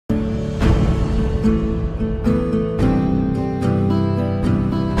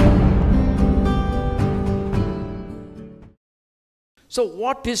So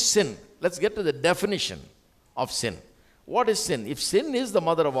what is sin? Let's get to the definition of sin. What is sin? If sin is the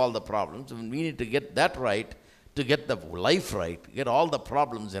mother of all the problems, we need to get that right, to get the life right, get all the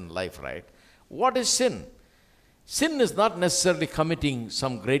problems in life right. What is sin? Sin is not necessarily committing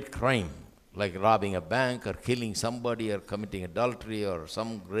some great crime, like robbing a bank or killing somebody or committing adultery or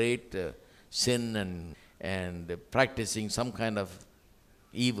some great sin and practicing some kind of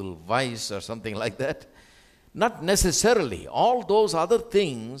evil vice or something like that. Not necessarily. All those other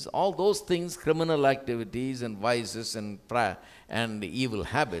things, criminal activities and vices and evil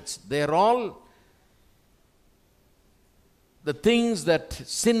habits, they're all the things that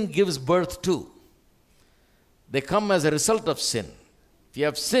sin gives birth to. They come as a result of sin. If you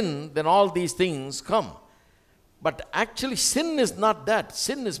have sin, then all these things come. But actually, sin is not that.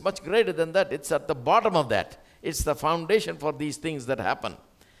 Sin is much greater than that. It's at the bottom of that. It's the foundation for these things that happen.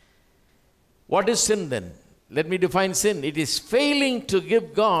 What is sin then? Let me define sin. It is failing to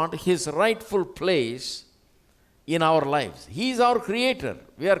give God His rightful place in our lives. He is our creator.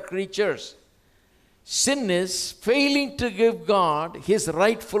 We are creatures. Sin is failing to give God His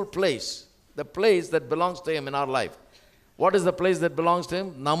rightful place, the place that belongs to Him in our life. What is the place that belongs to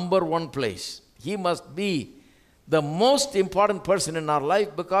Him? Number one place. He must be the most important person in our life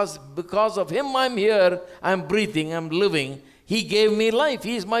because of Him I'm here, I'm breathing, I'm living. He gave me life.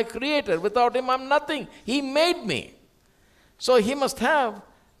 He is my creator. Without Him, I'm nothing. He made me. So He must have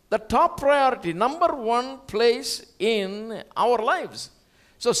the top priority, number one place in our lives.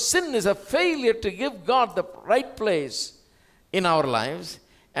 So sin is a failure to give God the right place in our lives.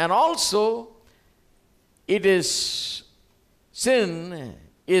 And also, sin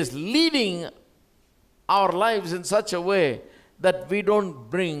is leading our lives in such a way that we don't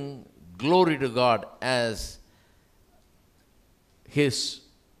bring glory to God as His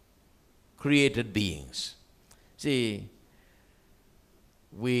created beings. See,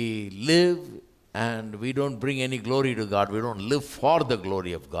 we live and we don't bring any glory to God. We don't live for the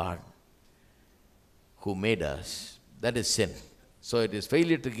glory of God who made us. That is sin. So it is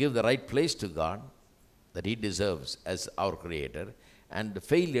failure to give the right place to God that He deserves as our creator, and the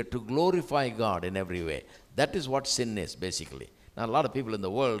failure to glorify God in every way. That is what sin is, basically. Now, a lot of people in the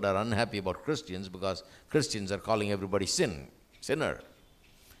world are unhappy about Christians because Christians are calling everybody sinner.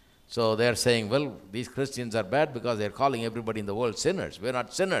 So they are saying, well, these Christians are bad because they are calling everybody in the world sinners. We are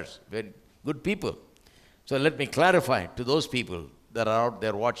not sinners. We are good people. So let me clarify to those people that are out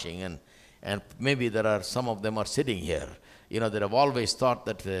there watching, and maybe there are some of them are sitting here, that have always thought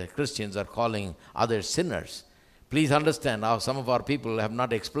that Christians are calling others sinners. Please understand how some of our people have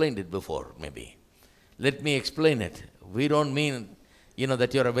not explained it before, maybe. Let me explain it. We don't mean,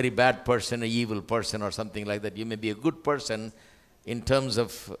 that you're a very bad person, an evil person or something like that. You may be a good person in terms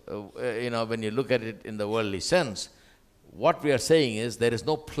of, when you look at it in the worldly sense. What we are saying is there is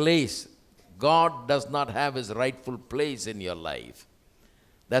no place. God does not have His rightful place in your life.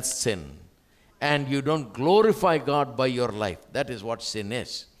 That's sin. And you don't glorify God by your life. That is what sin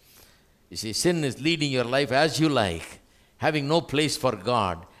is. You see, sin is leading your life as you like, having no place for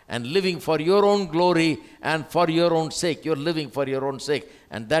God, and living for your own glory and for your own sake. You're living for your own sake.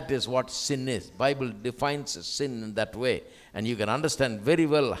 And that is what sin is. Bible defines sin in that way. And you can understand very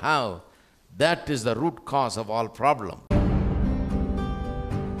well how that is the root cause of all problem.